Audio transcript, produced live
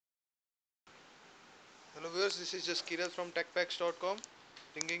Hello viewers, this is just Kiral from techpacks.com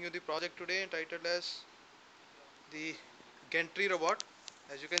bringing you the project today entitled as the Gantry Robot.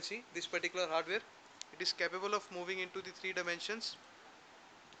 As you can see, this particular hardware, it is capable of moving into the three dimensions.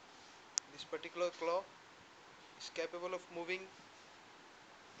 This particular claw is capable of moving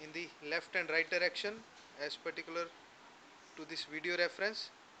in the left and right direction as particular to this video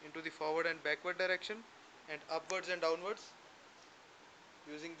reference, into the forward and backward direction, and upwards and downwards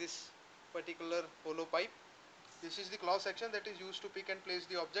using this particular hollow pipe. This is the claw section that is used to pick and place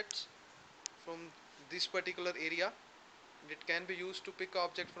the objects from this particular area. It can be used to pick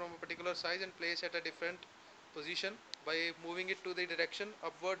object from a particular size and place at a different position by moving it to the direction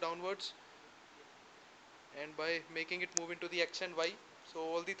upward, downwards, and by making it move into the X and Y. So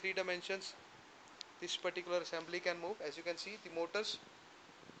all the three dimensions this particular assembly can move. As you can see, the motors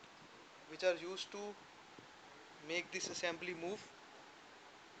which are used to make this assembly move,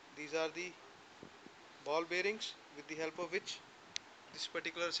 these are the ball bearings with the help of which this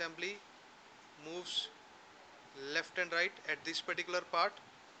particular assembly moves left and right at this particular part.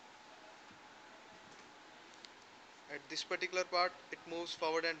 At this particular part it moves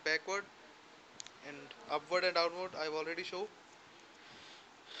forward and backward, and upward and downward I have already shown.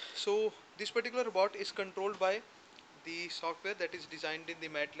 So this particular robot is controlled by the software that is designed in the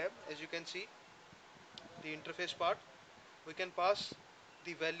MATLAB. As you can see, the interface part, we can pass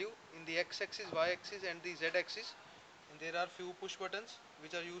the value in the x-axis, y-axis and the z-axis, and there are few push buttons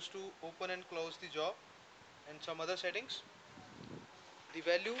which are used to open and close the jaw and some other settings. The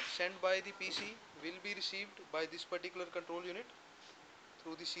value sent by the PC will be received by this particular control unit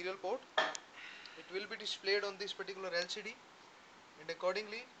through the serial port. It will be displayed on this particular LCD, and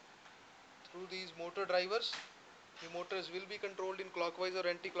accordingly through these motor drivers, the motors will be controlled in clockwise or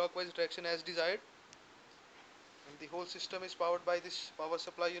anti-clockwise direction as desired, and the whole system is powered by this power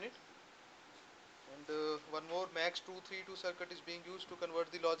supply unit. And one more MAX 232 circuit is being used to convert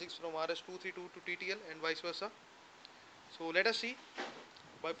the logics from RS232 to TTL and vice versa. So let us see.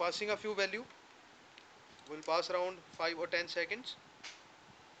 By passing a few value, we'll pass around 5 or 10 seconds.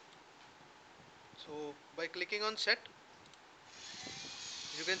 So by clicking on set,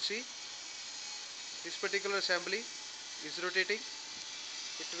 you can see this particular assembly is rotating.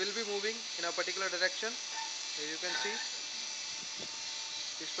 It will be moving in a particular direction. As you can see,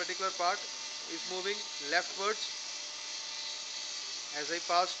 this particular part is moving leftwards as I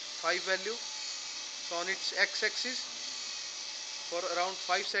passed 5 value. So on its x-axis for around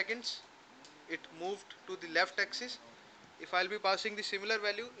 5 seconds it moved to the left axis. If I'll be passing the similar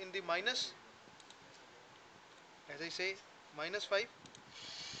value in the minus, as I say, -5,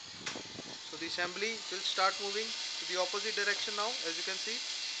 so the assembly will start moving to the opposite direction now. As you can see,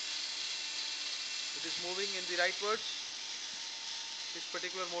 it is moving in the rightwards. This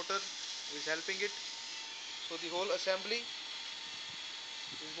particular motor is helping it. So the whole assembly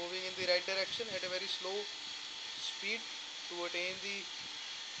is moving in the right direction at a very slow speed to attain the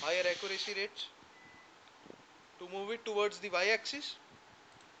higher accuracy rates. To move it towards the y-axis,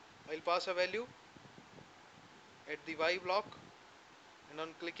 I will pass a value at the Y block, and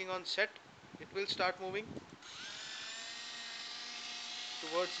on clicking on set, it will start moving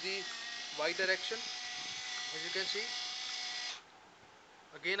towards the Y direction. As you can see,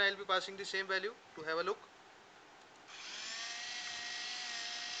 again I will be passing the same value to have a look.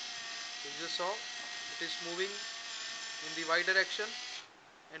 You just saw it is moving in the Y direction,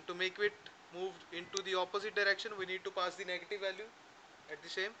 and to make it move into the opposite direction we need to pass the negative value at the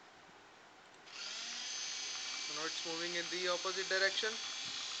same. So now it's moving in the opposite direction.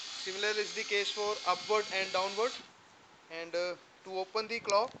 Similar is the case for upward and downward. And to open the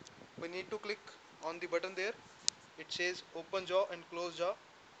claw, we need to click on the button there. It says open jaw and close jaw.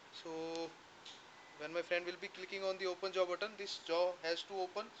 So when my friend will be clicking on the open jaw button, this jaw has to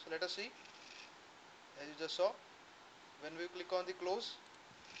open. So let us see. As you just saw, when we click on the close,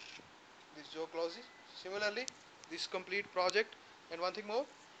 this jaw closes. Similarly, this complete project. And one thing more,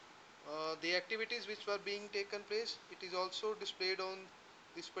 the activities which were being taken place, it is also displayed on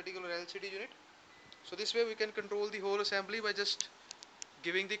this particular LCD unit. So this way we can control the whole assembly by just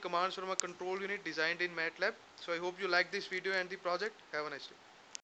giving the commands from a control unit designed in MATLAB. So I hope you like this video and the project. Have a nice day.